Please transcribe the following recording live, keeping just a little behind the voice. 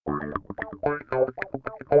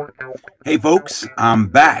Hey folks, I'm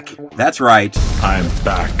back. That's right. I'm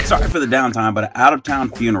back. Sorry for the downtime, but an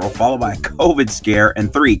out-of-town funeral followed by a COVID scare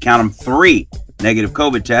and three negative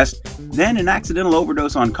COVID tests, then an accidental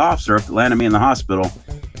overdose on cough syrup that landed me in the hospital.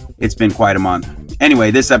 It's been quite a month.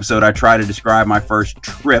 Anyway, this episode I try to describe my first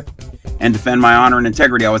trip and defend my honor and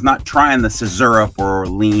integrity. I was not trying the sizzurp or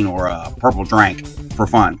lean or a purple drink for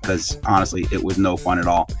fun, because honestly, it was no fun at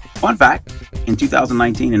all. Fun fact, in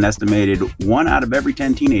 2019, an estimated 1 out of every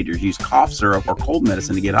 10 teenagers used cough syrup or cold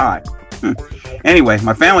medicine to get high. Anyway,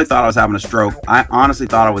 my family thought I was having a stroke. I honestly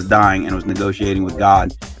thought I was dying and was negotiating with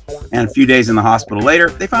God. And a few days in the hospital later,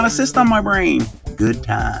 they found a cyst on my brain. Good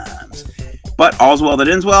times. But all's well that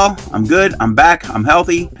ends well. I'm good. I'm back. I'm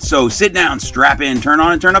healthy. So sit down, strap in, turn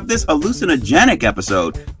on and turn up this hallucinogenic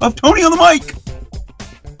episode of Tony on the Mic.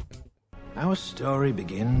 Our story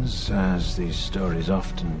begins as these stories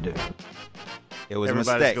often do. It was Everybody's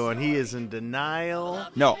a mistake. going, he is in denial.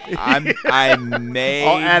 No, I may.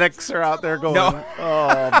 All addicts are out there going, No.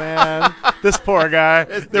 oh man, this poor guy.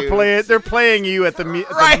 They're playing you at the meetings.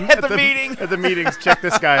 At the meetings, check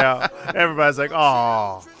this guy out. Everybody's like,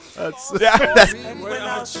 oh, that's. And when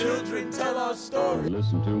our children tell our story,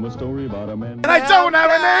 Listen to my story about a man. And I don't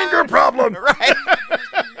have an anger problem. Right.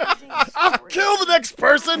 I'll kill the next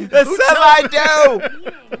person. That's what I do.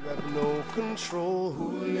 you have no control. Who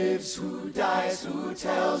lives, who dies, who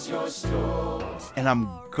tells your story? And I'm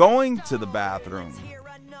going to the bathroom,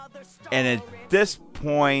 and at this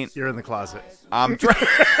point, You're in the closet. I'm trying.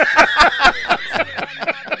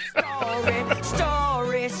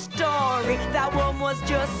 Story. That one was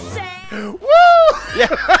just saying. Woo!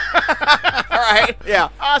 All right. Yeah.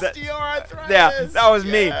 Osteoarthritis. Yeah. That was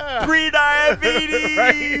me. Yeah. Pre-diabetes.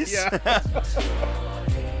 Right, yeah.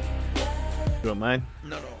 You don't mind?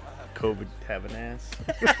 No. COVID having ass.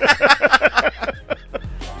 This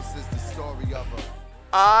is the story of a.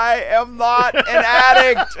 I am not an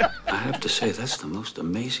addict. I have to say, that's the most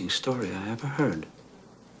amazing story I ever heard.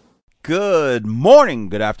 Good morning,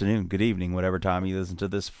 good afternoon, good evening, whatever time you listen to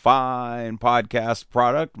this fine podcast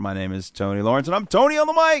product. My name is Tony Lawrence, and I'm Tony on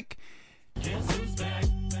the mic. Guess who's back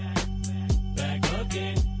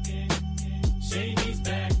again. Shady's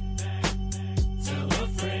back. Tell a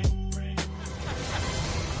friend.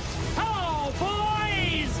 Hello,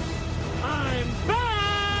 boys! I'm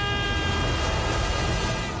back!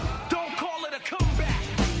 Don't call it a comeback.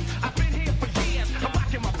 I've been here for years. I'm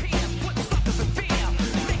rocking my pants, putting suckers in fear,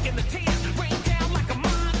 making the tears rain down like a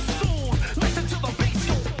monsoon. Listen to the bass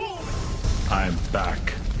go boom. I'm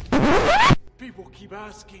back. People keep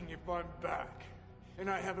asking if I'm back, and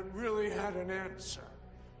I haven't really had an answer.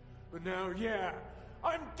 But now, yeah,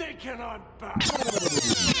 I'm thinking I'm back.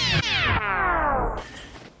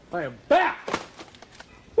 I am back!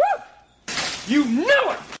 Woo! You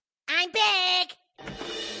know it! I'm big.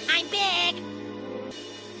 I'm big.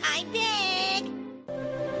 I'm big.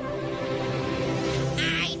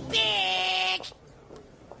 I'm big.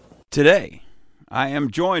 Today, I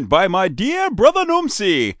am joined by my dear brother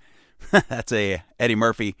Noomsy. That's a Eddie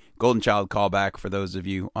Murphy Golden Child callback for those of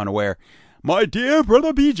you unaware. My dear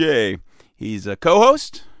brother BJ. He's a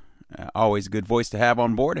co-host. Always a good voice to have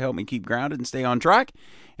on board to help me keep grounded and stay on track.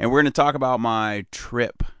 And we're going to talk about my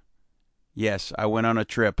trip. Yes, I went on a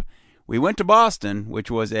trip. We went to Boston, which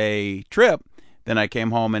was a trip. Then I came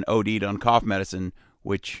home and OD'd on cough medicine,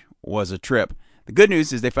 which was a trip. The good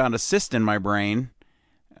news is they found a cyst in my brain.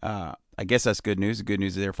 I guess that's good news. The good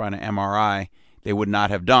news is they're finding an MRI they would not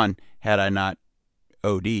have done had I not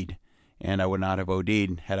OD'd. And I would not have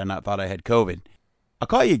OD'd had I not thought I had COVID. I'll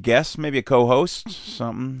call you a guest, maybe a co-host,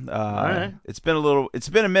 something. right. It's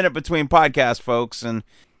been a minute between podcasts, folks, and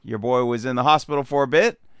your boy was in the hospital for a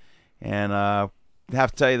bit, and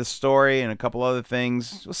have to tell you the story and a couple other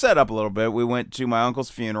things. We'll set up a little bit. We went to my uncle's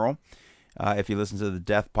funeral. If you listen to the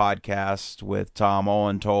Death Podcast with Tom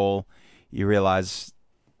Owentoll, you realize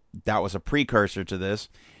that was a precursor to this.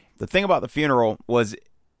 The thing about the funeral was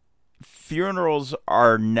funerals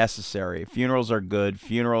are necessary. Funerals are good.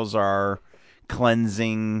 Funerals are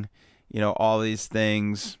cleansing, all these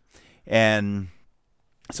things. And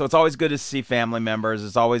so it's always good to see family members.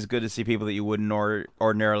 It's always good to see people that you wouldn't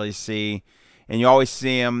ordinarily see. And you always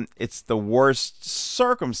see them. It's the worst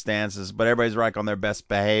circumstances, but everybody's like on their best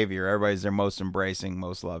behavior. Everybody's their most embracing,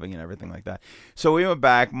 most loving, and everything like that. So we went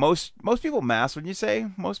back. Most people masked. Would you say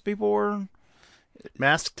most people were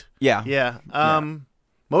Masked? Yeah. Yeah.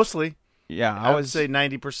 Mostly. Yeah, I would say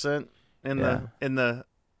 90% in the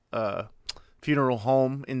funeral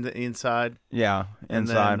home in the inside. Yeah, And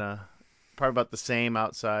inside. then probably about the same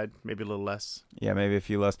outside, maybe a little less. Yeah, maybe a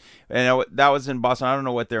few less. And that was in Boston. I don't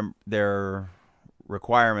know what their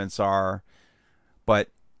requirements are, but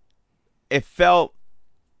it felt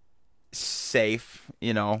safe,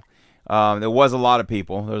 There was a lot of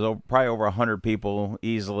people. There was probably over 100 people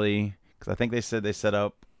easily, because I think they said they set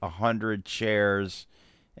up 100 chairs,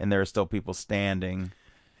 and there are still people standing.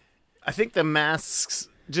 I think the masks,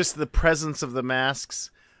 just the presence of the masks,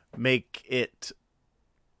 make it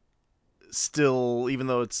still, even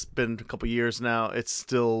though it's been a couple years now, it's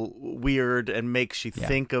still weird and makes you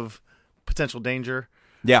think of potential danger.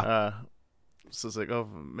 Yeah. So it's like, oh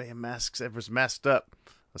man, masks, everyone's masked up.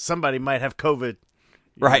 Somebody might have COVID.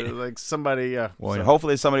 Right. Like somebody. Well, so.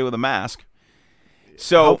 Hopefully somebody with a mask.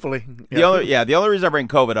 So hopefully. The only reason I bring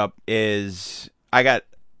COVID up is I got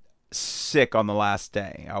sick on the last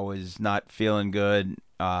day. I was not feeling good.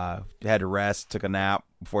 Had to rest, took a nap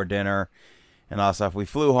before dinner and all that stuff. We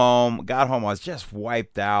flew home, got home. I was just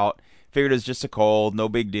wiped out. Figured it was just a cold, no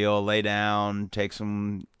big deal. Lay down, take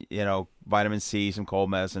some, vitamin C, some cold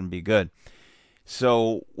medicine, be good.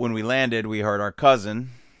 So when we landed, we heard our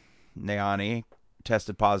cousin, Nayani,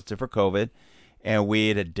 tested positive for COVID. And we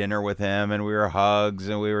had a dinner with him, and we were hugs,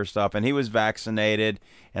 and we were stuff. And he was vaccinated,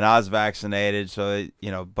 and I was vaccinated. So,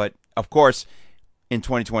 but of course, in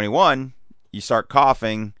 2021, you start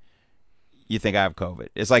coughing, you think I have COVID.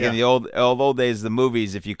 It's like in the old days of the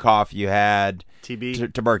movies, if you cough, you had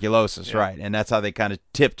TB, tuberculosis, right? And that's how they kind of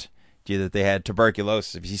tipped you that they had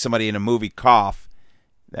tuberculosis. If you see somebody in a movie cough,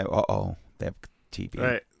 they have TB.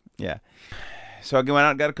 Right. Yeah. So I went out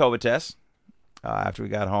and got a COVID test. After we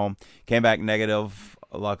got home, came back negative.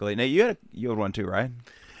 Luckily, now you had one too, right?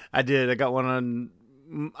 I did. I got one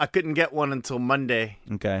I couldn't get one until Monday.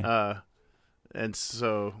 Okay. And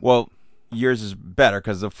so. Well, yours is better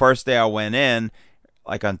because the first day I went in,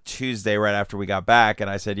 like on Tuesday, right after we got back, and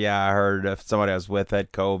I said, "Yeah, I heard if somebody I was with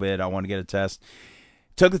had COVID. I want to get a test."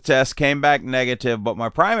 Took the test, came back negative, but my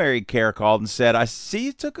primary care called and said, "I see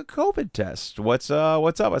you took a COVID test. What's up?"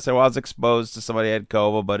 I said, "Well, I was exposed to somebody who had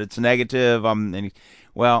COVID, but it's negative."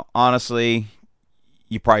 Well, honestly,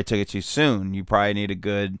 you probably took it too soon. You probably need a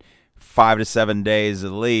good 5 to 7 days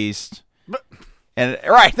at least. And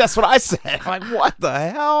right, that's what I said. I'm like, what the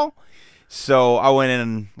hell? So I went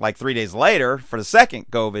in like 3 days later for the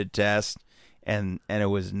second COVID test, and it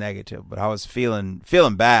was negative. But I was feeling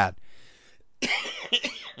bad.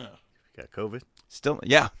 Got COVID? Still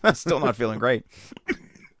not feeling great.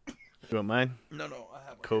 You want mine? No, I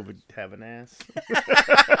have COVID have an ass.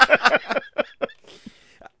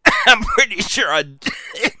 I'm pretty sure I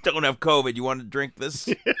don't have COVID. You want to drink this?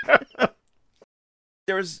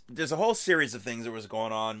 There's a whole series of things that was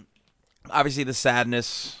going on. Obviously, the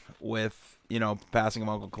sadness with passing of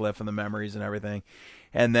Uncle Cliff and the memories and everything,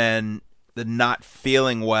 and then the not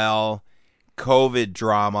feeling well, COVID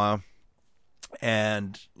drama.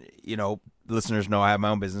 And, listeners know I have my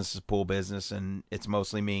own business, it's a pool business, and it's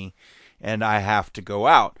mostly me, and I have to go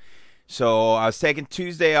out. So I was taking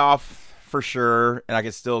Tuesday off for sure, and I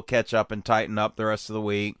could still catch up and tighten up the rest of the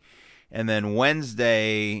week. And then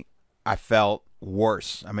Wednesday, I felt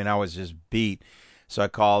worse. I mean, I was just beat. So I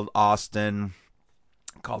called Austin,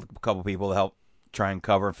 called a couple people to help try and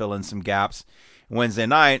cover and fill in some gaps. Wednesday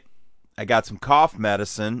night, I got some cough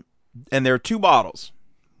medicine, and there are 2 bottles.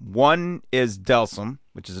 One is Delsum,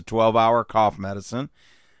 which is a 12-hour cough medicine.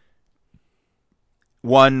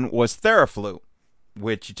 One was Theraflu,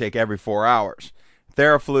 which you take every 4 hours.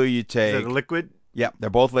 Theraflu you take... Is that a liquid? Yeah, they're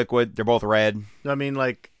both liquid. They're both red. I mean,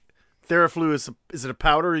 like, Theraflu, is it a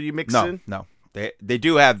powder you mix in? No. They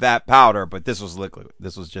do have that powder, but this was liquid.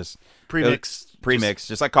 This was just... Premixed.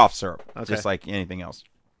 Just like cough syrup. Okay. Just like anything else.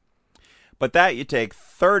 But that you take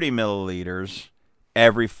 30 milliliters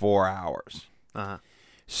every 4 hours. Uh-huh.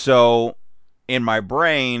 So, in my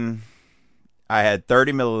brain, I had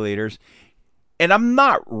 30 milliliters, and I'm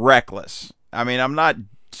not reckless. I mean, I'm not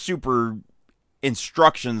super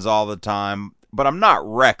instructions all the time, but I'm not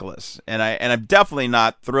reckless, and I'm definitely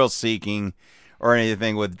not thrill-seeking or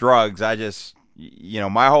anything with drugs. I just,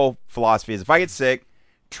 my whole philosophy is if I get sick,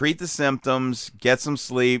 treat the symptoms, get some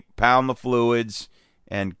sleep, pound the fluids,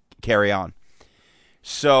 and carry on.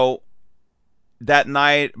 So, that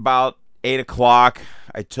night, about 8 o'clock,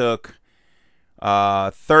 I took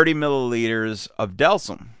 30 milliliters of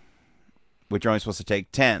Delsum, which you're only supposed to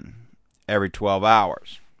take 10 every 12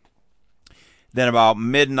 hours. Then about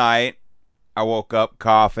midnight, I woke up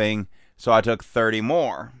coughing, so I took 30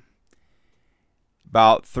 more.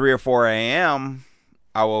 About 3 or 4 a.m.,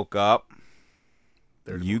 I woke up.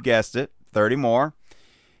 You guessed it, 30 more.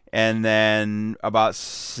 And then about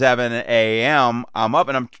 7 a.m., I'm up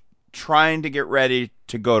and I'm trying to get ready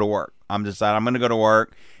to go to work. I'm deciding I'm going to go to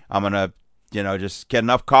work. I'm going to, just get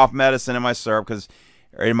enough cough medicine in my syrup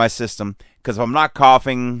in my system, Because if I'm not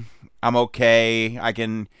coughing, I'm okay. I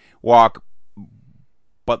can walk.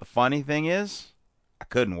 But the funny thing is, I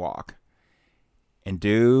couldn't walk. And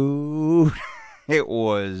dude, it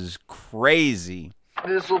was crazy.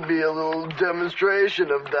 This will be a little demonstration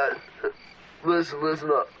of that.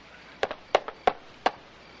 Listen up.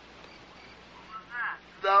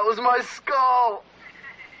 That was my skull.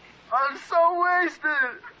 I'm so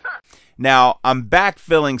wasted. Now, I'm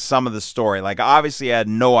backfilling some of the story. Like, obviously, I had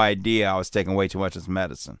no idea I was taking way too much of this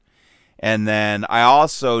medicine. And then I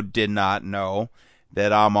also did not know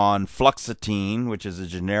that I'm on fluoxetine, which is a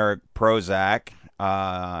generic Prozac.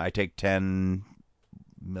 I take 10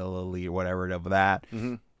 milliliter, whatever of that.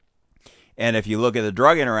 Mm-hmm. And if you look at the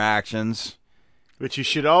drug interactions... Which you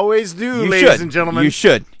should always do, ladies and gentlemen. You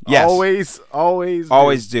should, yes.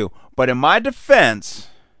 Always do. But in my defense,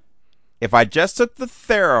 if I just took the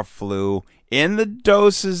Theraflu in the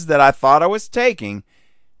doses that I thought I was taking,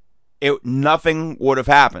 nothing would have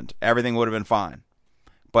happened. Everything would have been fine.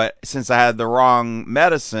 But since I had the wrong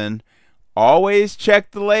medicine, always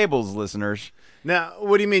check the labels, listeners. Now,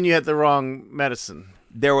 what do you mean you had the wrong medicine?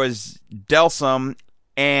 There was Delsum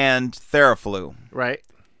and Theraflu. Right.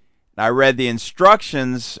 I read the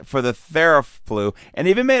instructions for the Theraflu and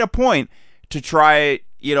even made a point to try,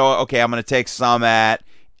 okay, I'm going to take some at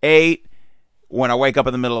 8 when I wake up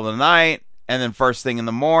in the middle of the night and then first thing in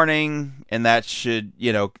the morning, and that should,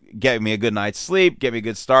 get me a good night's sleep, get me a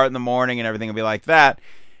good start in the morning, and everything will be like that.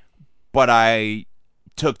 But I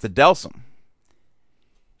took the Delsum.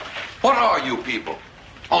 What are you people?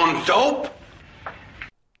 On dope?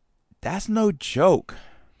 That's no joke.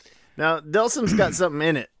 Now, Delsum's got something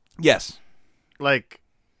in it. Yes. Like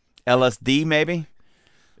LSD, maybe?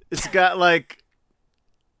 It's got, like,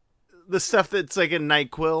 the stuff that's like in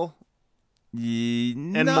NyQuil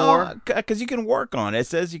and more? Because you can work on it. It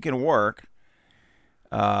says you can work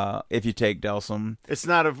if you take Delsum. It's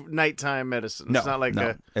not a nighttime medicine. No, it's not like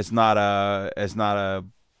It's not a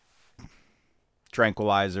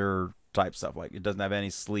tranquilizer type stuff. Like, it doesn't have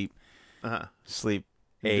any sleep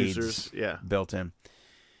aids built in.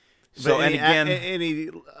 So, but any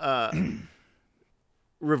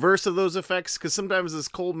reverse of those effects? Because sometimes these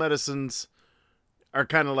cold medicines are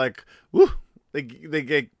kind of like, woo, they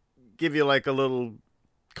give you like a little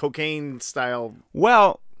cocaine style.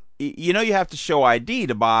 Well, you have to show ID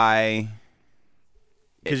to buy.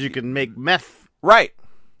 Because you can make meth. Right.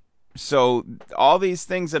 So all these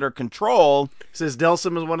things that are controlled. Says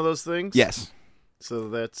Delsum is one of those things? Yes. So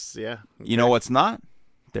that's, yeah. Okay. You know what's not?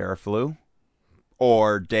 Theraflu.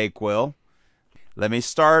 Or Dayquil. Let me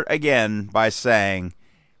start again by saying,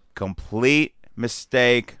 complete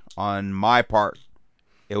mistake on my part.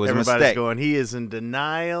 It was a mistake. Everybody's going, he is in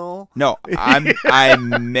denial. No, I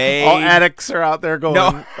may. All addicts are out there going,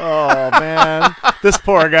 no. Oh man, this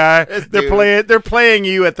poor guy. They're playing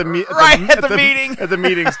you at the meeting. At the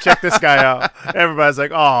meetings. Check this guy out. Everybody's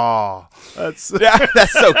like, oh, that's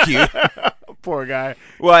so cute. Poor guy.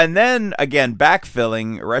 Well, and then again,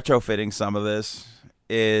 retrofitting some of this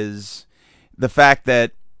is the fact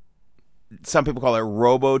that some people call it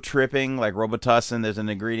robo-tripping, like Robitussin. There's an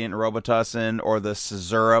ingredient in Robitussin, or the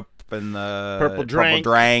sizzurp and the purple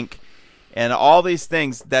drank, and all these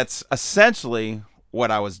things. That's essentially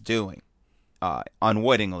what I was doing,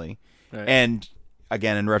 unwittingly. Right. And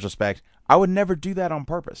again, in retrospect, I would never do that on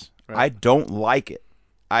purpose. Right. I don't like it.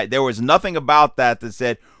 There was nothing about that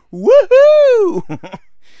said, woohoo!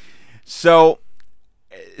 So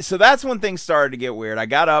that's when things started to get weird. I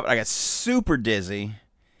got up, I got super dizzy,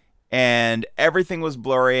 and everything was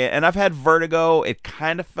blurry. And I've had vertigo. It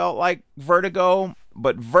kind of felt like vertigo,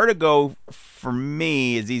 but vertigo for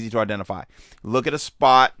me is easy to identify. Look at a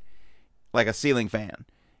spot like a ceiling fan.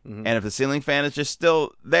 Mm-hmm. And if the ceiling fan is just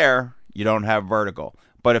still there, you don't have vertigo.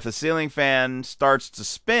 But if the ceiling fan starts to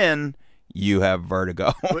spin, you have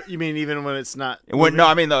vertigo. What, you mean even when it's not? No,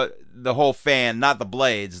 I mean the whole fan, not the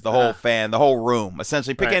blades, the whole fan, the whole room.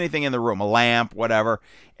 Essentially, pick anything in the room, a lamp, whatever,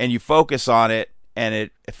 and you focus on it, and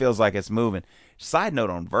it feels like it's moving. Side note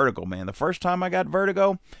on vertigo, man. The first time I got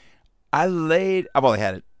vertigo, I've only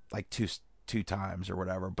had it like two times or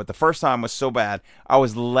whatever, but the first time was so bad. I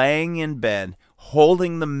was laying in bed,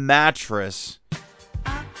 holding the mattress.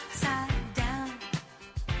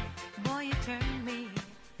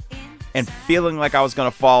 And feeling like I was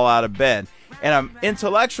going to fall out of bed. And I'm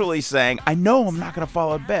intellectually saying, I know I'm not going to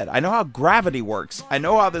fall out of bed. I know how gravity works. I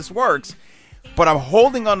know how this works. But I'm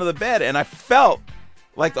holding onto the bed, and I felt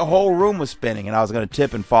like the whole room was spinning, and I was going to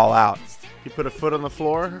tip and fall out. You put a foot on the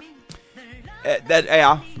floor? Later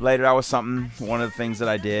that was one of the things that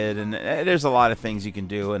I did. And there's a lot of things you can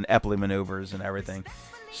do, and Epley maneuvers and everything.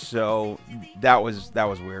 So that was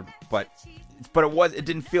weird, but it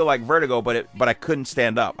didn't feel like vertigo, but I couldn't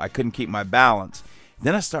stand up. I couldn't keep my balance.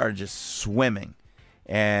 Then I started just swimming,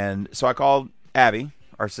 and so I called Abby,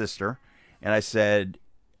 our sister, and I said,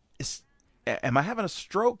 "Am I having a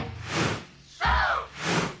stroke?"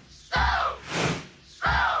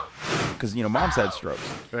 Because Mom's had strokes.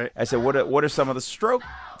 Right. I said, "What are some of the stroke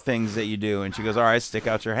things that you do?" And she goes, "All right, stick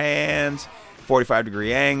out your hands,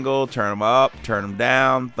 45-degree angle, turn them up, turn them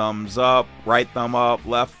down, thumbs up, right thumb up,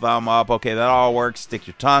 left thumb up. Okay, that all works. Stick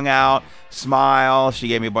your tongue out, smile." She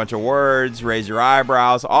gave me a bunch of words, raise your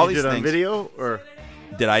eyebrows, all these things. Did it on video or?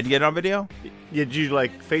 Did I get it on video? Did you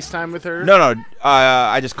like FaceTime with her? No.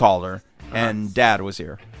 I just called her, and Dad was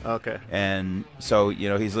here. Okay. And so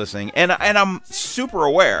he's listening, and I'm super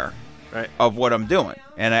aware. Right. Of what I'm doing.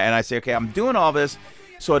 And I say, okay, I'm doing all this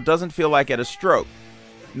so it doesn't feel like at a stroke.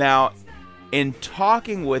 Now, in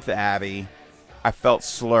talking with Abby, I felt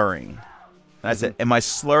slurring. And I said, am I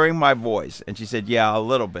slurring my voice? And she said, yeah, a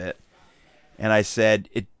little bit. And I said,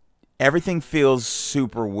 everything feels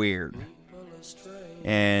super weird.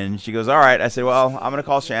 And she goes, all right. I said, well, I'm going to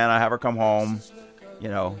call Shanna, have her come home,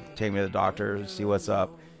 take me to the doctor, see what's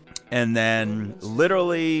up. And then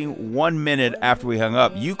literally 1 minute after we hung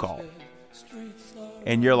up, you called.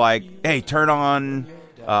 And you're like, hey, turn on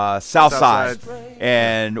Southside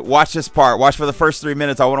and watch this part. Watch for the first 3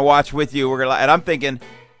 minutes. I want to watch with you. And I'm thinking,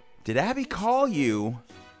 did Abby call you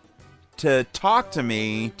to talk to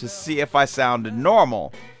me to see if I sounded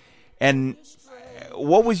normal? And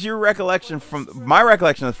what was your recollection? My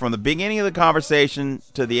recollection from the beginning of the conversation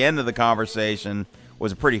to the end of the conversation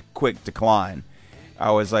was a pretty quick decline. I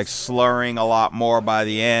was like slurring a lot more by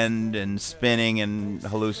the end and spinning and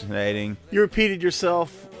hallucinating. You repeated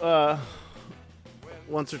yourself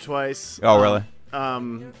once or twice. Oh, really?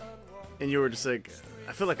 And you were just like,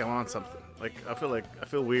 I feel like I'm on something. Like, I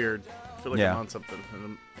feel weird. I feel like I'm on something.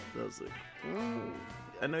 And I was like,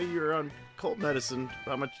 I know you're on cold medicine.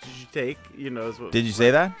 How much did you take? Did you say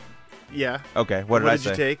that? Yeah. Okay. What did I say?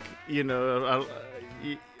 What did you take?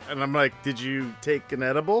 And I'm like, did you take an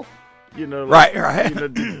edible? Right.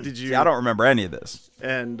 Did you? See, I don't remember any of this.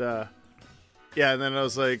 And and then I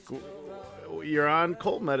was like, "You're on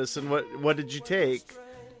cold medicine. What did you take?"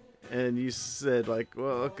 And you said like,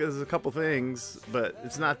 "Well, there's a couple things, but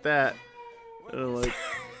it's not that." And I'm like,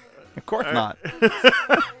 "Of course not."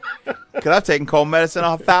 Because I've taken cold medicine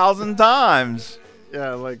 1,000 times.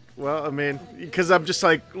 Yeah, like, well, I mean, because I'm just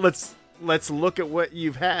like, let's look at what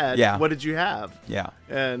you've had. Yeah. What did you have? Yeah.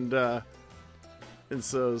 And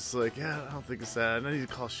so it's like, yeah, I don't think it's that. I need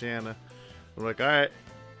to call Shanna. I'm like, all right.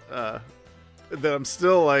 Then I'm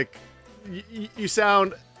still like, you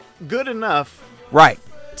sound good enough. Right.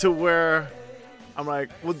 To where I'm like,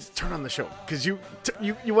 well, turn on the show. Because you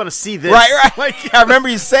want to see this. Right. Like, I remember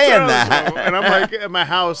you saying that. And I'm like, at my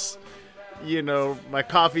house, my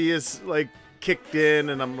coffee is like kicked in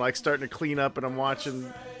and I'm like starting to clean up and I'm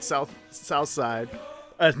watching Southside.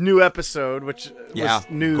 A new episode, which was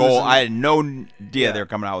news. I had no idea they were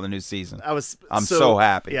coming out with a new season. I'm so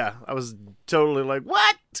happy. Yeah, I was totally like,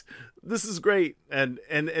 what? This is great. And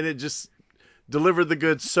it just delivered the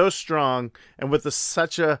goods so strong and with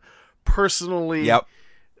such a personally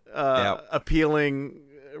appealing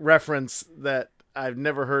reference that I've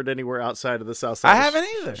never heard anywhere outside of the South Side. I haven't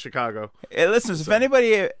either. Chicago. Hey, listen, if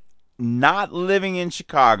anybody not living in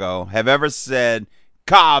Chicago have ever said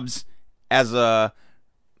Cobb's as a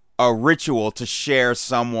ritual to share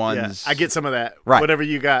someone's... I get some of that. Right. Whatever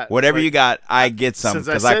you got. Whatever you got, I get some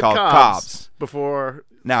because I call it Cobb's. Before...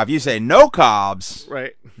 Now, if you say no Cobb's,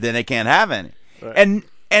 right, then they can't have any. Right. And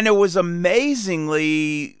it was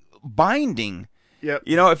amazingly binding. Yep.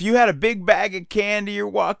 If you had a big bag of candy, you're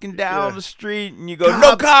walking down the street and you go,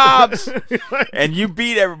 no Cobb's! And you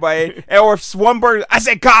beat everybody. Or if one bird, I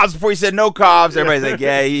said Cobb's before you said no Cobb's. Everybody's like,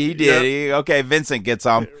 yeah, he did. Okay, Vincent gets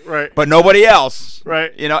some. Right. But nobody else.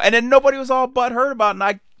 Right. And then nobody was all butthurt about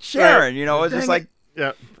not sharing. It was just like,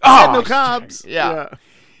 oh, no Cobb's. Yeah.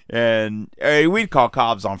 And we'd call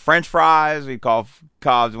Cobb's on French fries. We'd call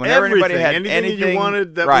Cobb's whenever anybody had anything you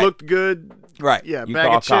wanted that looked good. Right. Yeah, you bag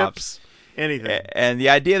call of Cobb's. chips. Anything. And the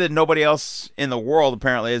idea that nobody else in the world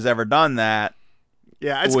apparently has ever done that.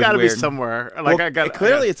 Yeah, it's got to be somewhere. Like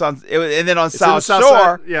clearly it's on. And then on South South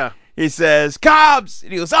Shore, Side, he says Cobb's,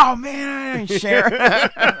 and he goes, "Oh man, I ain't sharing."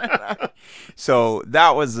 So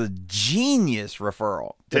that was a genius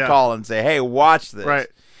referral to call and say, "Hey, watch this." Right.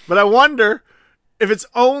 But I wonder if it's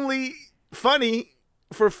only funny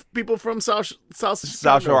for people from South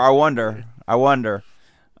Shore. I wonder.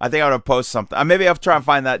 I think I'm gonna post something. Maybe I'll try and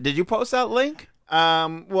find that. Did you post that link?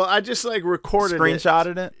 Well, I just like recorded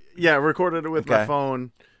Screenshotted it. Yeah, I recorded it with my Okay.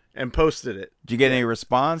 phone and posted it. Did you get any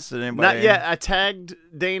response? Did anybody? Not yet. I tagged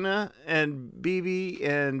Dana and BB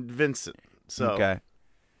and Vincent. So, Okay.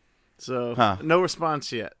 So no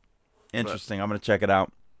response yet. Interesting. I'm gonna check it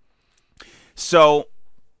out. So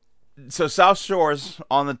South Shore's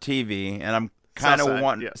on the TV, and I'm kind of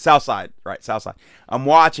wanting South Side, right? South Side. I'm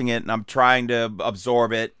watching it, and I'm trying to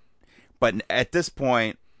absorb it, but at this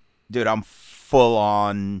point, dude, I'm full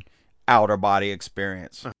on outer body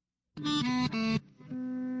experience.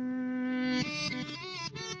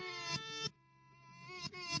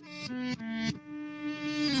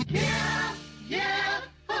 Yeah, yeah,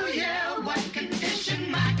 oh yeah, what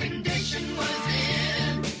condition my condition was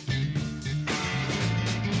in.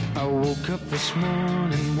 I woke up this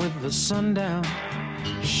morning with the sun down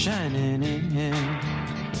shining in.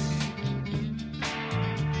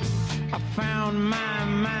 I found my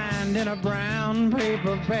mind in a brown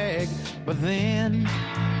paper bag, but then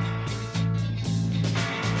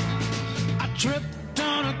I tripped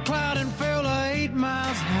on a cloud and fell 8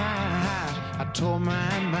 miles high. I tore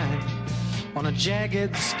my mind on a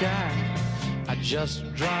jagged sky. I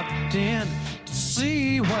just dropped in to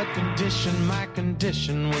see what condition my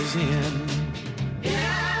condition was in.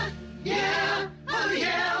 Yeah, yeah, oh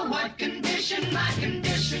yeah, what condition my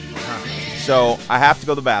condition was in. So I have to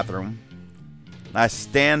go to the bathroom. I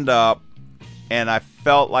stand up, and I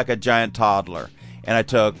felt like a giant toddler. And I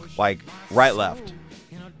took, like, right, left.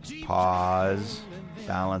 Pause.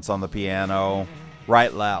 Balance on the piano.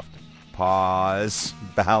 Right, left. Pause.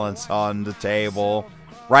 Balance on the table.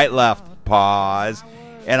 Right, left. Pause.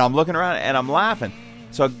 And I'm looking around, and I'm laughing.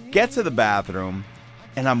 So I get to the bathroom,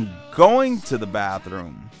 and I'm going to the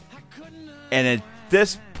bathroom. And at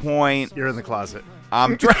this point... You're in the closet.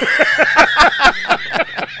 I'm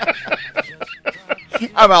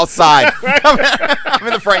I'm outside. I'm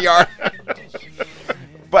in the front yard.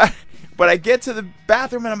 But I get to the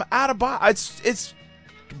bathroom and I'm out of body. It's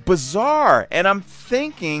bizarre, and I'm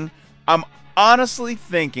honestly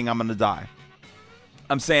thinking I'm gonna die.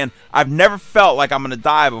 I'm saying I've never felt like I'm gonna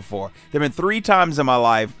die before. There've been 3 times in my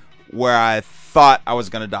life where I thought I was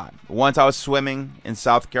gonna die. Once I was swimming in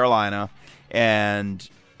South Carolina, and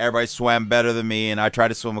everybody swam better than me, and I tried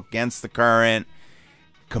to swim against the current.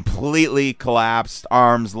 Completely collapsed,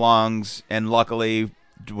 arms, lungs, and luckily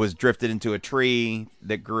was drifted into a tree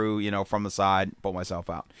that grew, from the side, pulled myself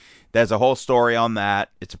out. There's a whole story on that.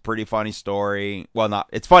 It's a pretty funny story. Well,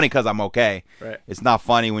 it's funny because I'm okay. Right. It's not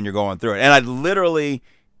funny when you're going through it. And I literally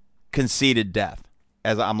conceded death.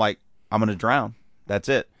 As I'm like, I'm going to drown. That's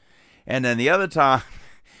it. And then the other time,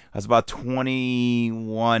 I was about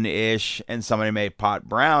 21-ish, and somebody made pot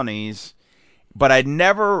brownies. But I'd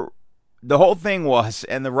never... The whole thing was,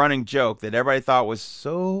 and the running joke that everybody thought was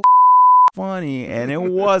so funny, and it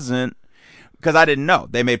wasn't, because I didn't know.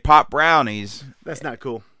 They made pot brownies. That's not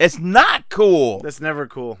cool. It's not cool. That's never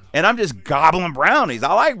cool. And I'm just gobbling brownies.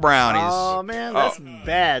 I like brownies. Oh, man, that's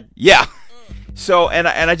bad. Yeah. So, and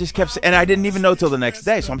I just kept, and I didn't even know till the next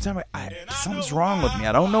day. So I'm telling you, something's wrong with me.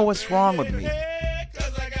 I don't know what's wrong with me.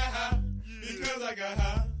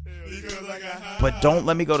 But don't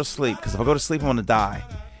let me go to sleep, because if I go to sleep, I'm going to die.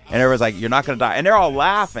 And everyone's like, "You're not gonna die," and they're all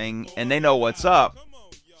laughing, and they know what's up.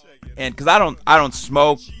 And because I don't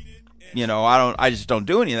smoke, I just don't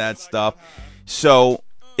do any of that stuff. So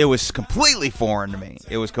it was completely foreign to me.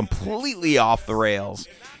 It was completely off the rails,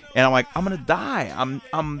 and I'm like, I'm gonna die. I'm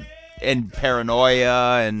in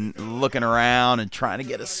paranoia and looking around and trying to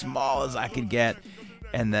get as small as I could get.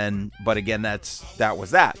 And then, but again, that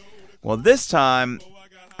was that. Well, this time,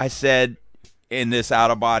 I said in this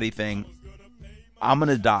out of body thing, I'm going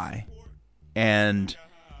to die, and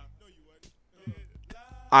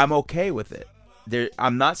I'm okay with it.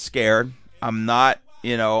 I'm not scared. I'm not,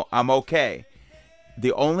 I'm okay.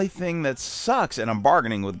 The only thing that sucks, and I'm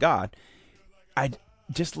bargaining with God,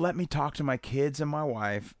 just let me talk to my kids and my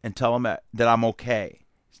wife and tell them that I'm okay.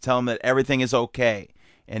 Tell them that everything is okay.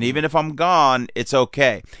 And even if I'm gone, it's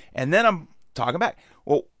okay. And then I'm talking back.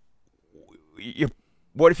 Well,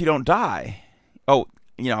 what if you don't die? Oh,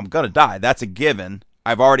 I'm going to die. That's a given.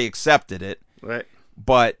 I've already accepted it. Right.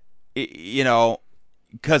 But,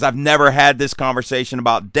 because I've never had this conversation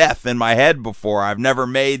about death in my head before. I've never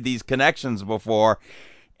made these connections before.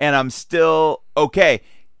 And I'm still okay.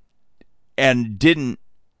 And didn't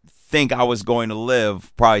think I was going to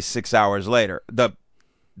live probably 6 hours later. The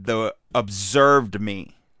observed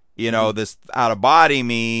me, this out-of-body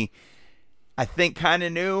me, I think kind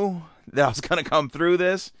of knew that I was going to come through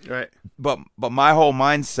this. Right. But my whole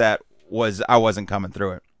mindset was I wasn't coming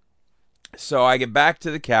through it. So I get back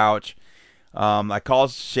to the couch. I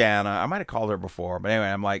called Shanna. I might have called her before. But anyway,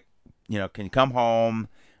 I'm like, can you come home?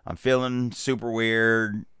 I'm feeling super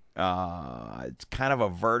weird. It's kind of a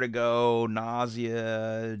vertigo,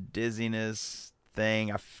 nausea, dizziness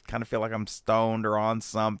thing. I kind of feel like I'm stoned or on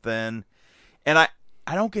something. And I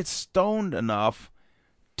don't get stoned enough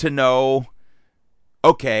to know,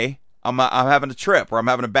 okay, I'm having a trip, or I'm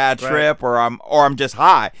having a bad trip, or I'm just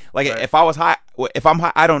high. Like if I was high, if I'm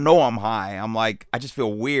high, I don't know I'm high. I'm like, I just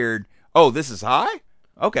feel weird. Oh, this is high?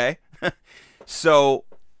 Okay. So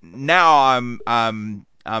now I'm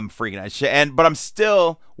freaking out. But I'm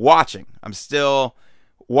still watching. I'm still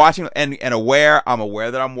watching and aware. I'm aware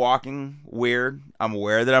that I'm walking weird. I'm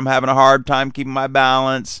aware that I'm having a hard time keeping my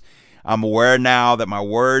balance. I'm aware now that my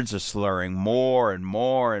words are slurring more and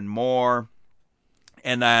more and more.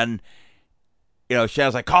 And then,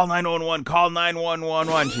 Shannon's like, call 911, call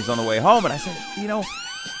 911. She's on the way home. And I said,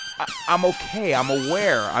 I'm okay. I'm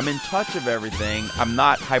aware. I'm in touch of everything. I'm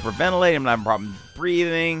not hyperventilating. I'm not having a problem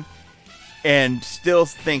breathing. And still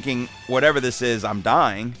thinking, whatever this is, I'm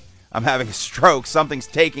dying. I'm having a stroke. Something's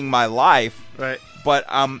taking my life. Right. But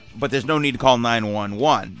there's no need to call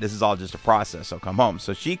 911. This is all just a process. So come home.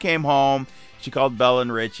 So she came home. She called Bella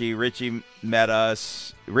and Richie. Richie met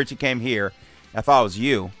us. Richie came here. I thought it was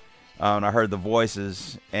you. And I heard the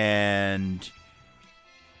voices. And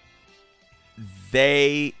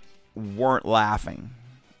they weren't laughing,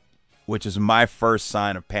 which is my first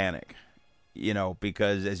sign of panic.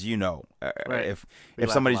 Because as you know, if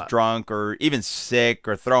somebody's drunk or even sick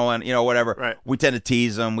or throwing, whatever, we tend to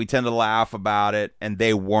tease them. We tend to laugh about it, and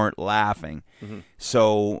they weren't laughing. Mm-hmm.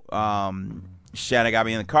 So Shanna got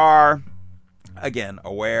me in the car, again,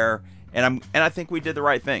 aware, and I think we did the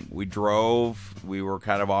right thing. We drove. We were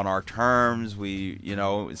kind of on our terms. We,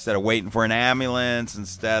 instead of waiting for an ambulance,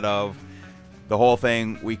 instead of the whole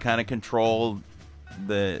thing, we kind of controlled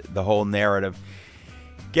the whole narrative.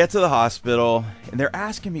 Get to the hospital, and they're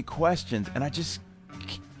asking me questions, and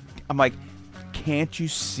I'm like, can't you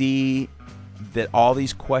see that all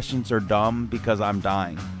these questions are dumb because I'm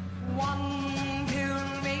dying? One pill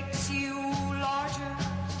makes you larger,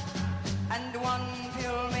 and one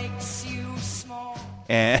pill makes you small.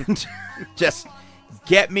 And just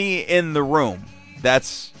get me in the room.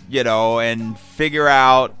 That's, and figure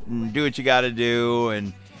out and do what you got to do,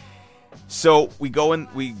 and so we go in,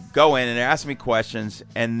 and they're asking me questions,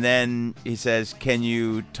 and then he says, "Can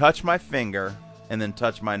you touch my finger and then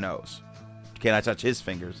touch my nose? Can I touch his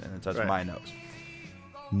fingers and then touch my nose?"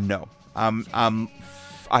 No,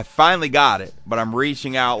 I finally got it, but I'm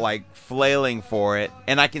reaching out like flailing for it,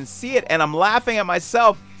 and I can see it, and I'm laughing at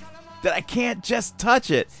myself that I can't just touch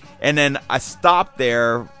it. And then I stopped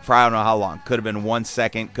there for I don't know how long. Could have been 1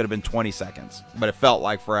 second, could have been 20 seconds, but it felt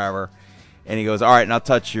like forever. And he goes, "All right, now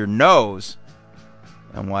touch your nose."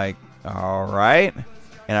 I'm like, "All right."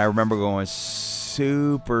 And I remember going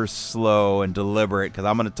super slow and deliberate because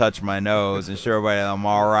I'm going to touch my nose and show everybody I'm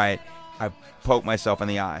all right. I poke myself in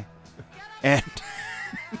the eye. And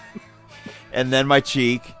and then my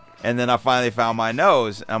cheek. And then I finally found my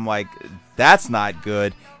nose. I'm like, that's not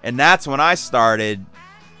good. And that's when I started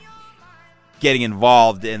getting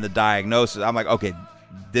involved in the diagnosis. I'm like, okay,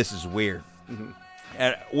 this is weird. Mm-hmm.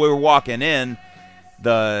 And we were walking in,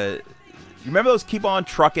 you remember those keep on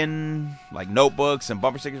trucking like notebooks and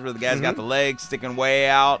bumper stickers where the guys got the legs sticking way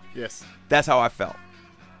out? Yes. That's how I felt.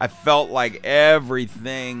 I felt like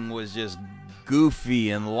everything was just goofy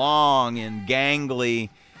and long and gangly.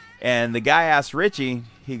 And the guy asked Richie,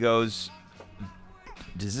 he goes,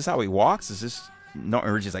 "Is this how he walks? Is this no?"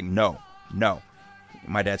 And Richie's like, no.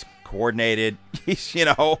 My dad's coordinated. He's,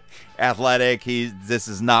 athletic. This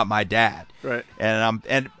is not my dad. Right.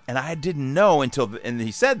 And I didn't know until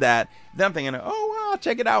he said that. Then I'm thinking, oh well,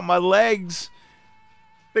 check it out. My legs,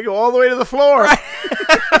 they go all the way to the floor. Right.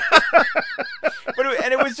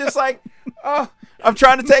 And it was just like, oh, I'm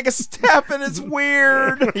trying to take a step and it's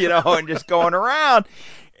weird, and just going around,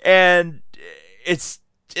 and it's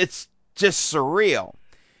just surreal.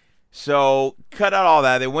 So cut out all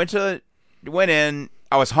that. They went in.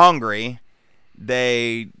 I was hungry.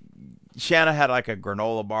 Shanna had like a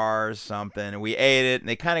granola bar or something, and we ate it, and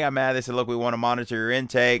they kind of got mad. They said, "Look, we want to monitor your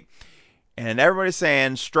intake." And everybody's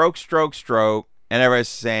saying, "Stroke, stroke, stroke." And everybody's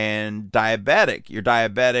saying, "Diabetic. You're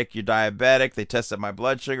diabetic. You're diabetic." They tested my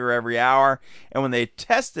blood sugar every hour. And when they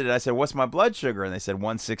tested it, I said, "What's my blood sugar?" And they said,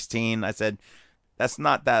 116. I said, "That's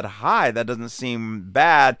not that high. That doesn't seem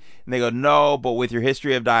bad." And they go, "No, but with your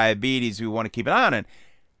history of diabetes, we want to keep an eye on it."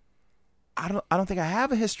 I don't think I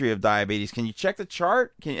have a history of diabetes. Can you check the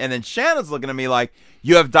chart? And then Shannon's looking at me like,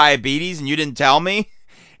 "You have diabetes and you didn't tell me?"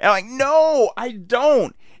 And I'm like, "No, I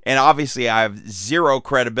don't." And obviously I have zero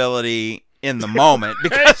credibility in the moment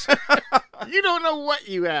because you don't know what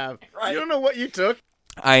you have. Right. You don't know what you took.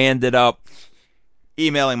 I ended up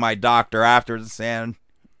emailing my doctor afterwards saying,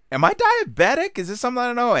 am I diabetic? Is this something I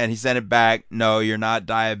don't know? And he sent it back. No, you're not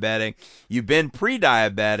diabetic. You've been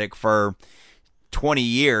pre-diabetic for 20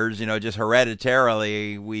 years. You know, just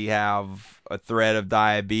hereditarily, we have a thread of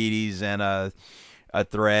diabetes and a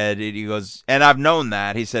thread. He goes, and I've known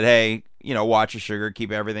that. He said, hey, you know, watch your sugar,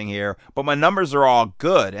 keep everything here. But my numbers are all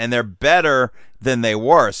good, and they're better than they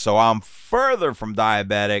were. So I'm further from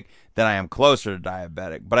diabetic than I am closer to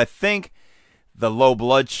diabetic. But I think the low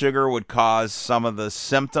blood sugar would cause some of the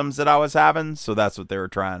symptoms that I was having, so that's what they were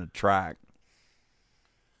trying to track.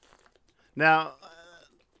 Now,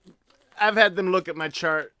 I've had them look at my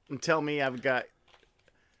chart and tell me I've got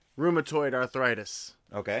rheumatoid arthritis.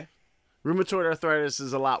 Okay. Rheumatoid arthritis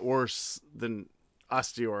is a lot worse than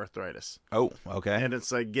osteoarthritis. Oh, okay. And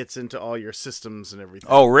it's like gets into all your systems and everything.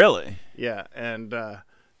 Oh, really? Yeah, and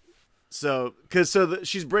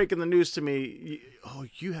she's breaking the news to me. Oh,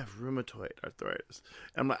 you have rheumatoid arthritis.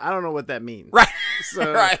 I'm like, I don't know what that means. Right.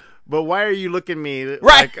 So, right. But why are you looking at me right.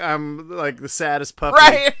 like I'm like the saddest puppy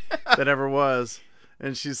right. that ever was?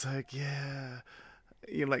 And she's like, yeah.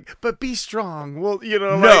 You're like, but be strong. Well, you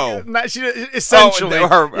know, no. like, not, she essentially,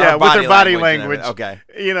 her with her body language. Okay.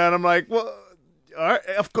 You know, and I'm like, well, all right,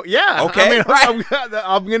 of course, yeah. Okay. I mean, right.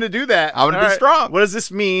 I'm going to do that. I'm going to be strong. What does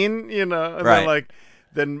this mean? You know, and right.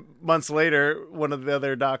 then months later, one of the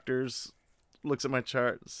other doctors looks at my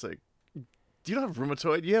chart. It's like, you don't have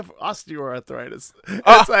rheumatoid. You have osteoarthritis.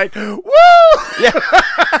 It's like, woo! Yeah.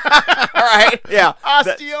 All right. Yeah.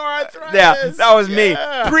 Osteoarthritis. Yeah. That was me.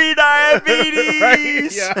 Pre-diabetes.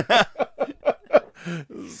 Right? Yeah.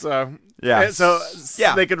 So. Yeah. So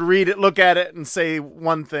they could read it, look at it, and say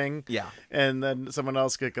one thing. Yeah. And then someone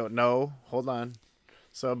else could go, no, hold on.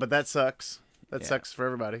 So, but that sucks. That sucks for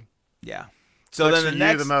everybody. Yeah. So sucks then for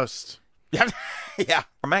you the most. Yeah. Yeah.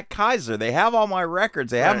 I'm at Kaiser. They have all my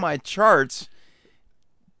records. They have my charts.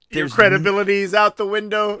 Your credibility's out the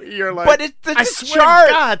window. You're like, but it's I swear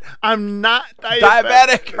to God, I'm not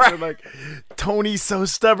diabetic. Right. Like, Tony's so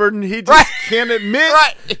stubborn, he just can't admit.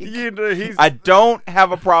 Right. He's... I don't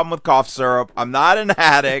have a problem with cough syrup. I'm not an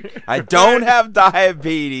addict. I don't have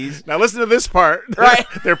diabetes. Now listen to this part. Right.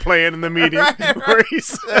 They're playing in the meeting where he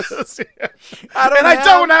says, I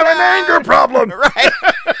don't have an anger problem. Right.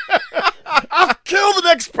 I'll kill the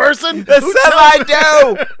next person. That says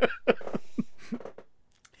I do.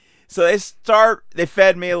 So they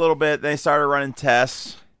fed me a little bit. They started running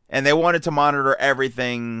tests, and they wanted to monitor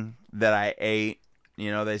everything that I ate. You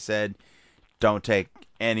know, they said, don't take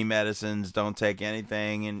any medicines, don't take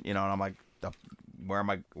anything. And, you know, and I'm like, where am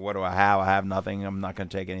I? What do I have? I have nothing. I'm not going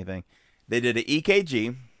to take anything. They did an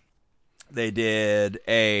EKG. They did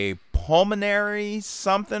a pulmonary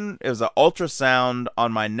something. It was an ultrasound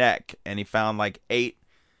on my neck, and he found like 8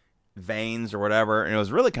 veins or whatever, and it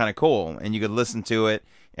was really kind of cool. And you could listen to it.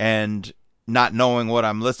 And not knowing what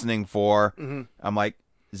I'm listening for, I'm like,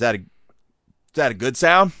 is that a good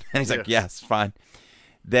sound? And he's like, yes, fine.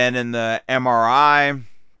 Then in the MRI,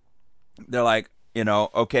 they're like, you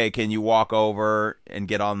know, okay, can you walk over and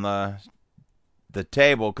get on the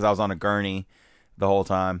table? Because I was on a gurney the whole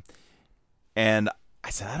time. And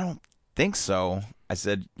I said, I don't think so. I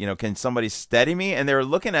said, you know, can somebody steady me? And they were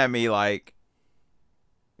looking at me like,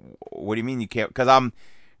 what do you mean you can't? Because I'm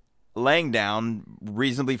laying down,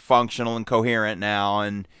 reasonably functional and coherent now,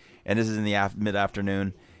 and this is in the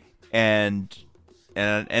mid-afternoon, and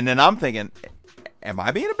then I'm thinking, am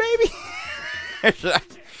I being a baby?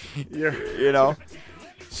 You know?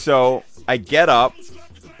 So I get up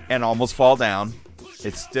and almost fall down.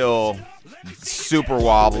 It's still super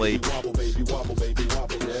wobbly.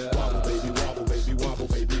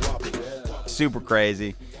 Super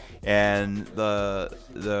crazy. And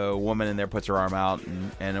the woman in there puts her arm out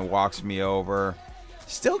and it walks me over.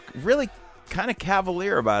 Still really kind of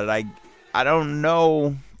cavalier about it. I don't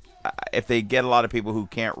know if they get a lot of people who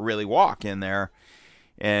can't really walk in there.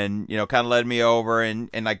 And, you know, kind of led me over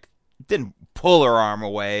and like didn't pull her arm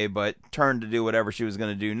away, but turned to do whatever she was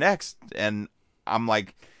going to do next. And I'm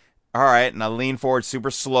like, all right. And I lean forward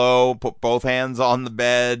super slow, put both hands on the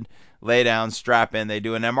bed, lay down, strap in. They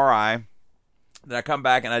do an MRI. Then I come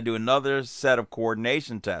back and I do another set of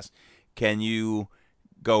coordination tests. Can you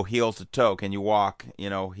go heel to toe? Can you walk, you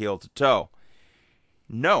know, heel to toe?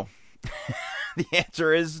 No. The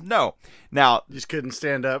answer is no. Now, you just couldn't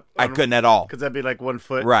stand up? I couldn't at all. Because that'd be like 1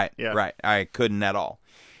 foot. Right, yeah. Right. I couldn't at all.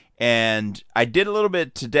 And I did a little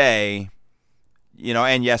bit today, you know,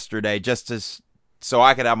 and yesterday, just so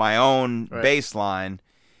I could have my own baseline.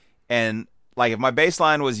 And, like, if my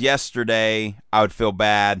baseline was yesterday, I would feel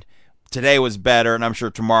bad. Today was better, and I'm sure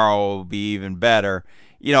tomorrow will be even better.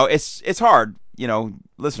 You know, it's hard.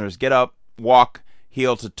 listeners, get up, walk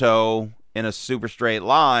heel to toe in a super straight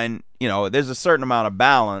line. There's a certain amount of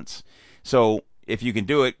balance. So if you can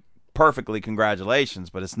do it perfectly, congratulations.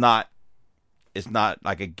 But it's not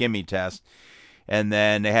like a gimme test. And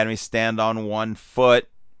then they had me stand on one foot.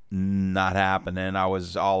 Not happening. I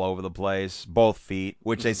was all over the place, both feet,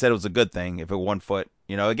 which they said was a good thing. If it 1 foot,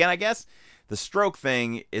 again, I guess the stroke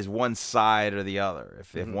thing is one side or the other.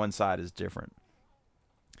 If one side is different.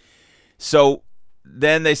 So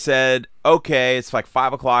then they said, okay, it's like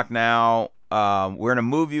 5 o'clock now. We're going to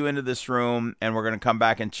move you into this room, and we're going to come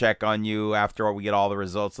back and check on you after we get all the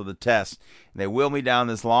results of the test. And they wheel me down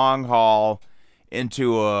this long hall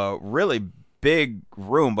into a really big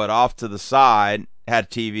room, but off to the side.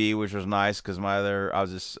 Had TV, which was nice because I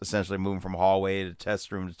was just essentially moving from hallway to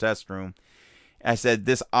test room to test room. And I said,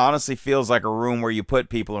 this honestly feels like a room where you put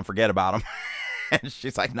people and forget about them. And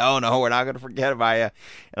she's like, no, we're not going to forget about you.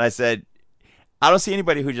 And I said, I don't see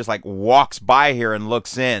anybody who just like walks by here and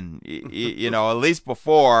looks in. At least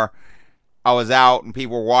before I was out and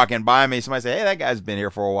people were walking by me, somebody said, hey, that guy's been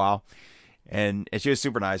here for a while. And she was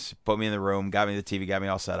super nice. Put me in the room, got me the TV, got me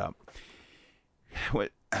all set up.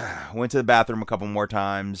 Went to the bathroom a couple more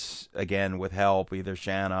times, again, with help, either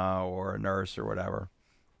Shanna or a nurse or whatever.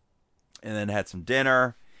 And then had some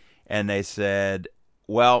dinner. And they said,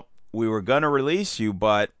 well, we were going to release you,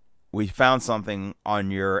 but we found something on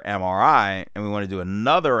your MRI, and we want to do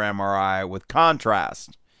another MRI with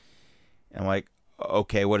contrast. And I'm like,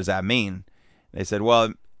 okay, what does that mean? They said,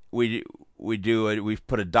 well, we do it. We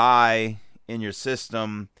put a dye in your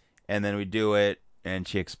system, and then we do it. And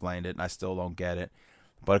she explained it, and I still don't get it.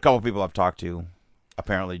 But a couple of people I've talked to,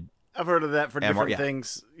 apparently, I've heard of that for different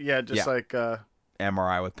things. Yeah, like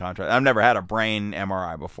MRI with contrast. I've never had a brain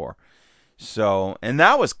MRI before, so and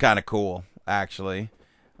that was kind of cool, actually.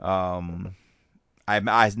 I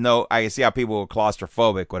know I can see how people who are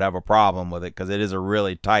claustrophobic would have a problem with it because it is a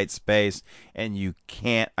really tight space, and you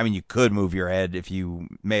can't. I mean, you could move your head if you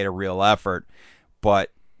made a real effort,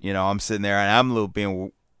 but I'm sitting there and I'm a little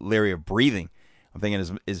being leery of breathing. I'm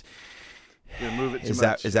thinking, is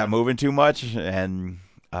that moving too much? And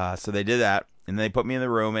so they did that, and they put me in the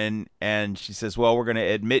room, and she says, well, we're going to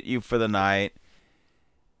admit you for the night.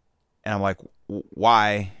 And I'm like,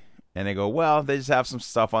 why? And they go, well, they just have some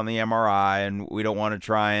stuff on the MRI, and we don't want to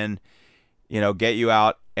try and, get you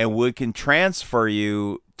out, and we can transfer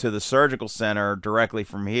you to the surgical center directly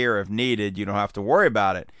from here if needed. You don't have to worry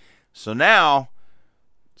about it. So now,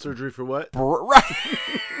 surgery for what? Right.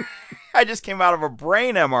 I just came out of a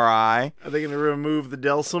brain MRI. Are they going to remove the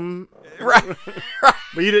delsum? Right.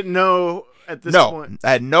 But you didn't know at this point.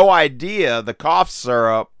 I had no idea the cough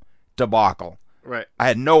syrup debacle. Right. I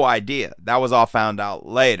had no idea. That was all found out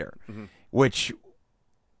later, which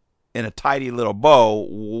in a tidy little bow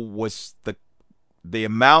was the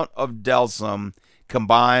amount of delsum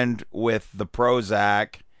combined with the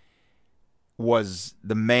Prozac was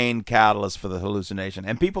the main catalyst for the hallucination.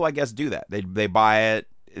 And people, I guess, do that. They buy it.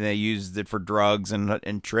 And they used it for drugs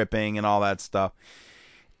and tripping and all that stuff.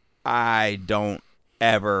 I don't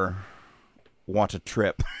ever want to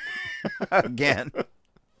trip again.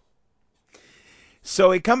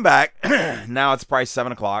 So we come back. Now it's probably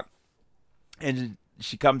 7 o'clock. And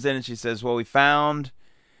she comes in and she says, well, we found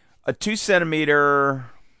a 2 centimeter,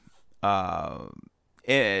 what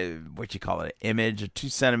you call it, image, a 2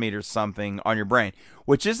 centimeter something on your brain,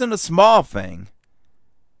 which isn't a small thing.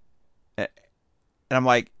 And I'm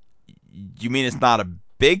like, you mean it's not a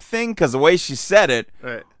big thing? Because the way she said it,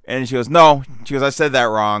 right. And she goes, no. She goes, I said that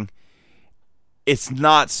wrong. It's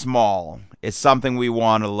not small. It's something we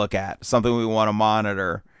want to look at, something we want to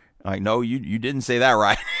monitor. I'm like, no, you didn't say that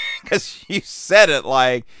right. Because you said it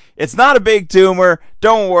like, it's not a big tumor.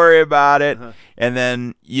 Don't worry about it. And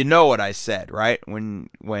then you know what I said, right? When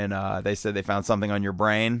they said they found something on your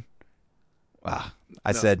brain.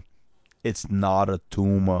 I said, it's not a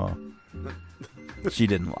tumor. She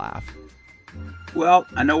didn't laugh. Well,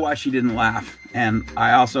 I know why she didn't laugh, and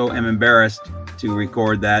I also am embarrassed to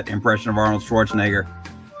record that impression of Arnold Schwarzenegger.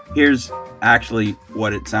 Here's actually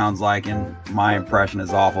what it sounds like, and my impression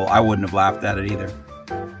is awful. I wouldn't have laughed at it either.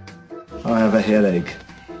 I have a headache.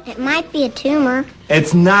 It might be a tumor.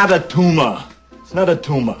 It's not a tumor. It's not a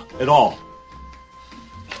tumor at all.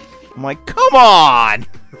 I'm like, come on!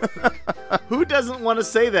 Who doesn't want to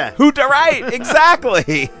say that? Right, exactly.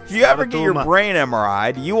 If you ever get your brain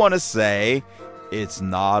MRI'd, you want to say, it's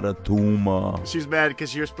not a tumor. She's mad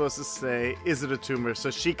because you're supposed to say, is it a tumor?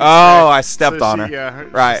 So she can I stepped on her. Yeah,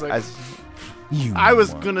 right. Like, I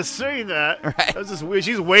was going to say that. Right. I was just,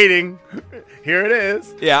 she's waiting. Here it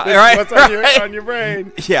is. Yeah, right. What's on your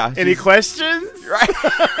brain? Yeah. Any questions? Right.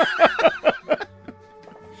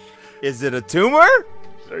 Is it a tumor?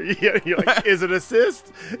 You're like, is it a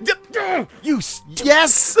cyst?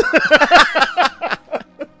 Yes.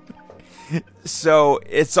 So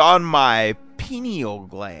it's on my pineal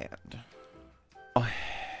gland.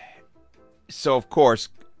 So of course,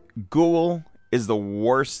 Google is the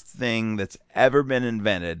worst thing that's ever been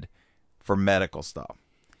invented for medical stuff.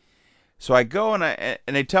 So I go and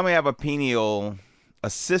they tell me I have a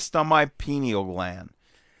cyst on my pineal gland,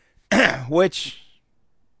 which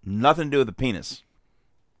nothing to do with the penis.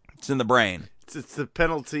 It's in the brain. It's the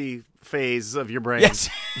penalty phase of your brain. Yes.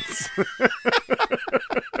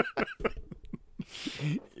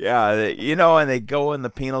 Yeah, and they go in the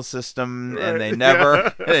penal system and they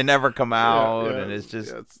never come out, and it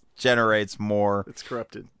just generates more. It's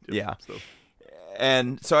corrupted. Yeah.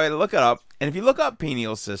 And so I look it up, and if you look up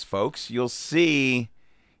pineal cyst, folks, you'll see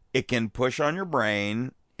it can push on your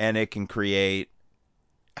brain, and it can create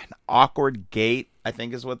an awkward gait, I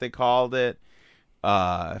think is what they called it.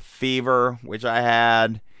 Fever, which I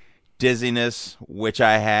had, dizziness, which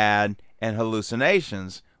I had, and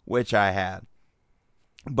hallucinations, which I had.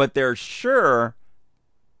 But they're sure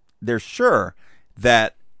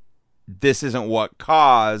that this isn't what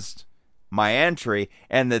caused my entry,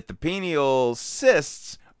 and that the pineal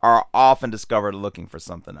cysts are often discovered looking for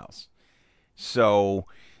something else. So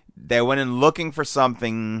they went in looking for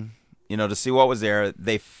something, to see what was there.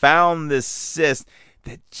 They found this cyst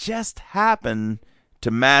that just happened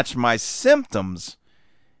to match my symptoms,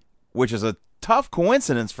 which is a tough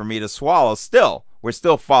coincidence for me to swallow. Still, we're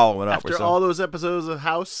still following up. After all those episodes of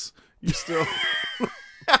House, you still...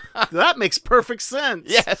 That makes perfect sense.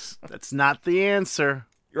 Yes. That's not the answer.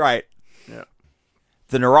 Right. Yeah.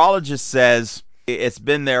 The neurologist says it's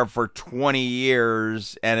been there for 20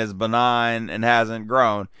 years and is benign and hasn't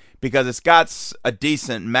grown because it's got a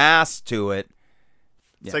decent mass to it.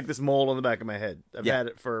 It's like this mole on the back of my head. I've had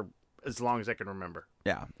it for as long as I can remember.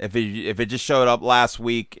 Yeah. If it just showed up last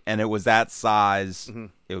week and it was that size,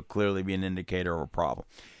 it would clearly be an indicator of a problem.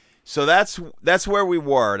 So that's where we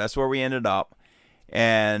were. That's where we ended up.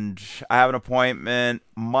 And I have an appointment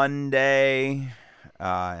Monday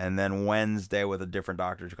and then Wednesday with a different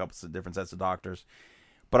doctor, a couple of different sets of doctors.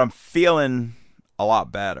 But I'm feeling a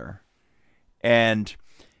lot better. And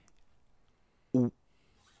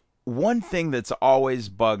one thing that's always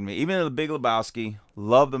bugged me, even in The Big Lebowski,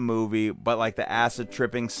 love the movie, but like the acid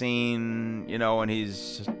tripping scene, when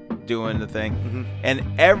he's doing the thing. And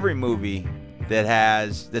every movie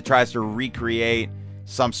that tries to recreate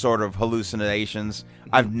some sort of hallucinations,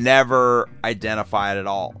 I've never identified at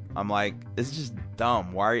all. I'm like, this is just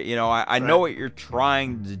dumb. Why? I know what you're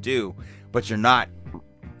trying to do, but you're not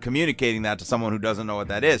communicating that to someone who doesn't know what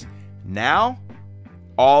that is. Now,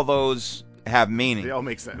 all those have meaning. They all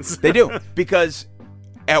make sense. They do, because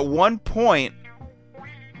at one point,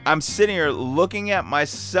 I'm sitting here looking at my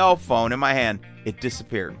cell phone in my hand. It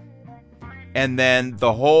disappeared, and then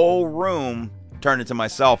the whole room turned into my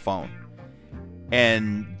cell phone.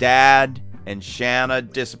 And Dad and Shanna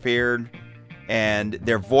disappeared, and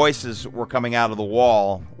their voices were coming out of the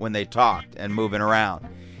wall when they talked and moving around.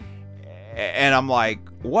 And I'm like,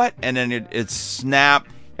 what? And then it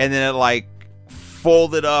snapped, and then it like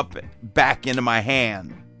folded up back into my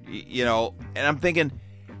hand, and I'm thinking,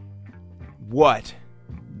 what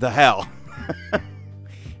the hell?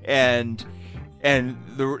 and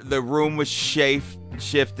the room was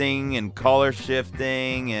shifting and color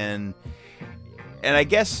shifting, and I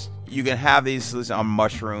guess you can have these on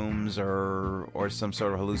mushrooms or some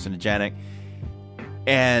sort of hallucinogenic.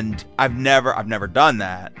 And I've never done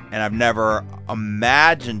that, and I've never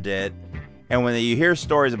imagined it. And when you hear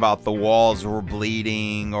stories about the walls were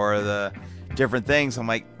bleeding or the different things, I'm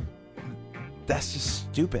like, that's just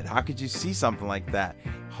stupid. How could you see something like that?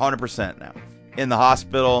 100% now. In the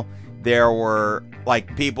hospital, there were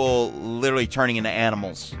like people literally turning into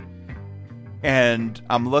animals. And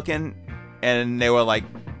I'm looking, and they were like,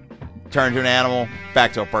 turn to an animal,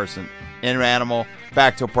 back to a person. An animal,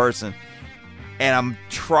 back to a person. And I'm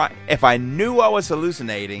trying. If I knew I was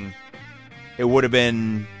hallucinating, it would have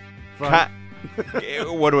been fun. It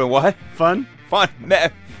would have been what? Fun?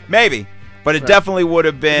 Maybe. But it definitely would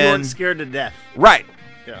have been. You weren't scared to death. Right.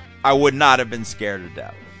 Yeah. I would not have been scared to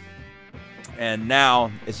death. And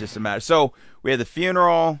now it's just a matter. So we had the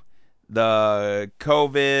funeral, the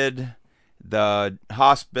COVID, the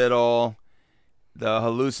hospital, the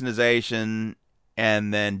hallucination,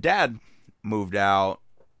 and then Dad moved out,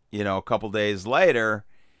 a couple days later,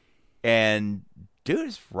 and dude,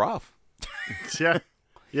 it's rough. Yeah.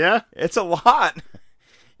 Yeah. It's a lot.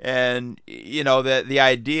 And, the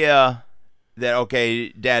idea that, okay,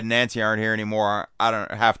 Dad and Nancy aren't here anymore. I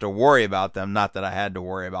don't have to worry about them. Not that I had to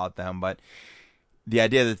worry about them, but the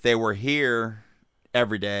idea that they were here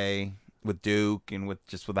every day with Duke and with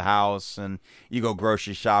the house, and you go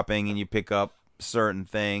grocery shopping and you pick up certain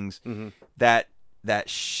things, that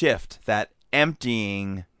shift, that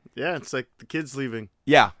emptying. Yeah, it's like the kids leaving.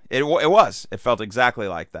 Yeah, it was. It felt exactly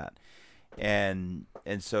like that. And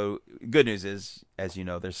so good news is, as you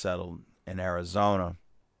know, they're settled in Arizona.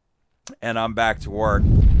 And I'm back to work.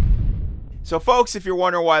 So, folks, if you're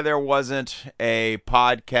wondering why there wasn't a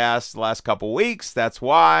podcast the last couple weeks, that's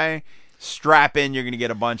why. Strap in. You're going to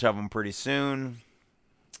get a bunch of them pretty soon.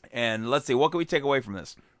 And let's see, what can we take away from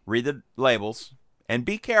this? Read the labels and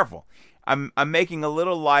be careful. I'm making a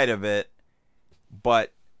little light of it,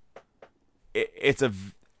 but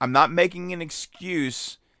I'm not making an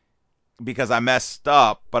excuse because I messed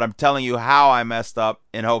up, but I'm telling you how I messed up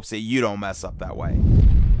in hopes that you don't mess up that way.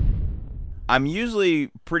 I'm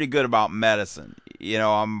usually pretty good about medicine. You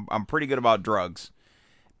know, I'm pretty good about drugs.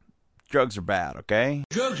 Drugs are bad, okay?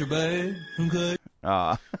 Drugs are bad. Okay.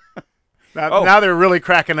 Now they're really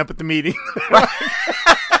cracking up at the meeting.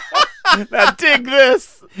 Now dig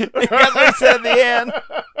this. Because I said at the end,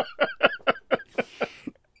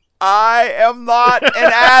 I am not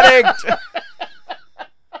an addict.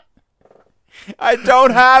 I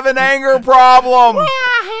don't have an anger problem.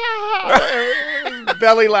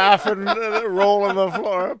 Belly laughing, roll on the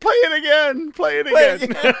floor. Play it again. Play it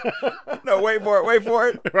again. No, wait for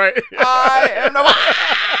it. Right. I am not.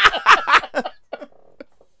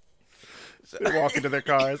 They walk into their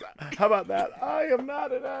cars. How about that? I am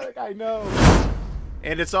not an addict. I know.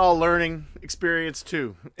 And it's all learning experience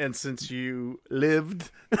too. And since you lived,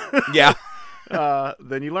 yeah,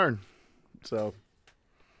 then you learn. So,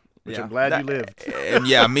 I'm glad you lived. And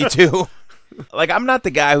yeah, me too. Like, I'm not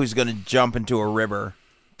the guy who's going to jump into a river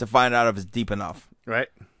to find out if it's deep enough. Right.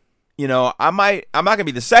 You know, I'm not going to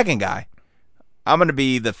be the second guy. I'm going to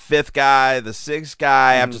be the fifth guy, the sixth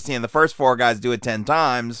guy, after seeing the first four guys do it 10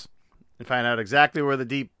 times. And find out exactly where the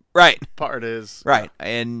deep part is. Right.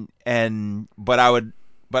 But I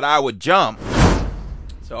would jump.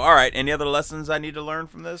 So, all right. Any other lessons I need to learn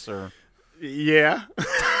from this, or? Yeah.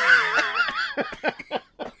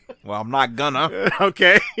 Well, I'm not gonna.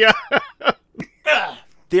 Okay. Yeah.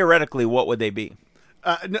 Theoretically, what would they be?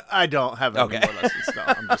 No, I don't have any more lessons. No,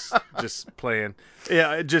 I'm just playing.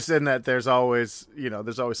 Yeah, just in that there's always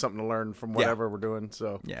something to learn from whatever we're doing.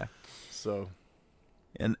 So yeah. So.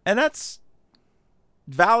 And that's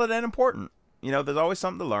valid and important. You know, there's always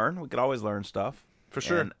something to learn. We could always learn stuff. For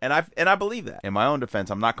sure. And I believe that. In my own defense,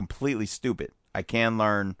 I'm not completely stupid. I can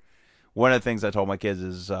learn. One of the things I told my kids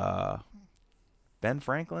is Ben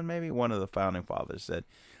Franklin, maybe one of the founding fathers, said,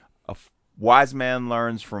 "A wise man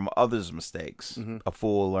learns from others' mistakes. A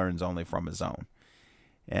fool learns only from his own."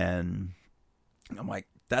 And I'm like,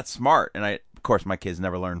 that's smart. And of course, my kids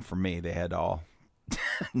never learned from me. They had to all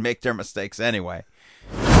make their mistakes anyway.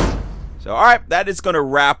 So, all right, that is going to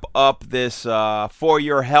wrap up this For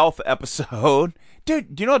Your Health episode.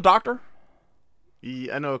 Dude, do you know a doctor?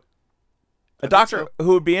 Yeah, I know. A doctor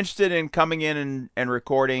who would be interested in coming in and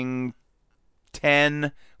recording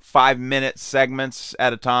 10 5-minute segments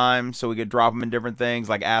at a time, so we could drop them in different things,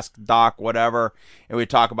 like Ask Doc, whatever, and we'd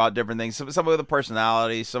talk about different things. Somebody with a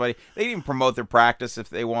personality, they can even promote their practice if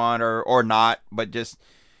they want or not, but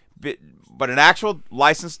an actual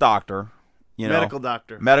licensed doctor, medical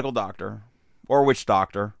doctor, or witch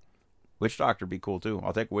doctor. Witch doctor would be cool too.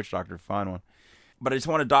 I'll take a witch doctor to find one. But I just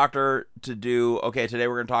want a doctor to do, okay, today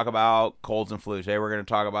we're going to talk about colds and flu. Today we're going to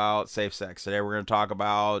talk about safe sex. Today we're going to talk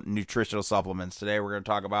about nutritional supplements. Today we're going to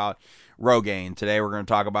talk about Rogaine. Today we're going to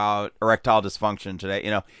talk about erectile dysfunction today,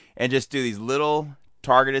 and just do these little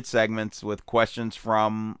targeted segments with questions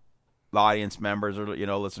from the audience members or,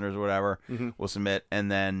 listeners or whatever will submit.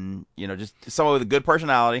 And then, just someone with a good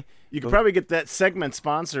personality. You could probably get that segment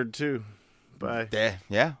sponsored too by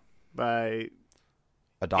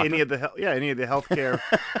a doctor? any of the healthcare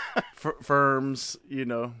firms,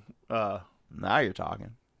 Now you're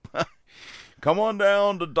talking. Come on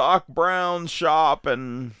down to Doc Brown's shop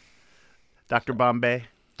and Dr. Bombay.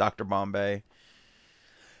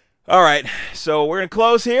 All right, so we're going to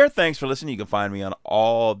close here. Thanks for listening. You can find me on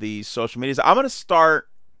all these social medias. I'm going to start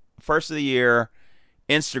first of the year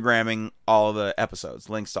Instagramming all of the episodes,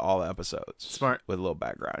 links to all the episodes. Smart. With a little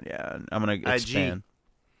background, yeah. And I'm going to expand.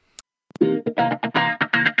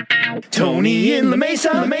 Tony in the Mesa.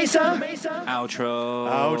 Outro.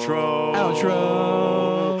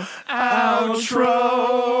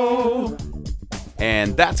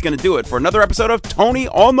 And that's going to do it for another episode of Tony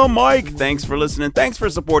on the Mic. Thanks for listening. Thanks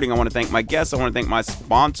for supporting. I want to thank my guests. I want to thank my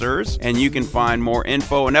sponsors. And you can find more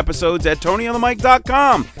info and episodes at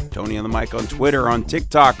TonyOnTheMic.com. Tony on the Mic on Twitter, on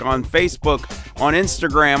TikTok, on Facebook, on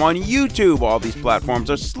Instagram, on YouTube. All these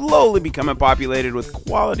platforms are slowly becoming populated with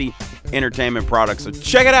quality entertainment products. So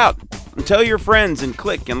check it out and tell your friends and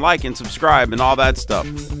click and like and subscribe and all that stuff.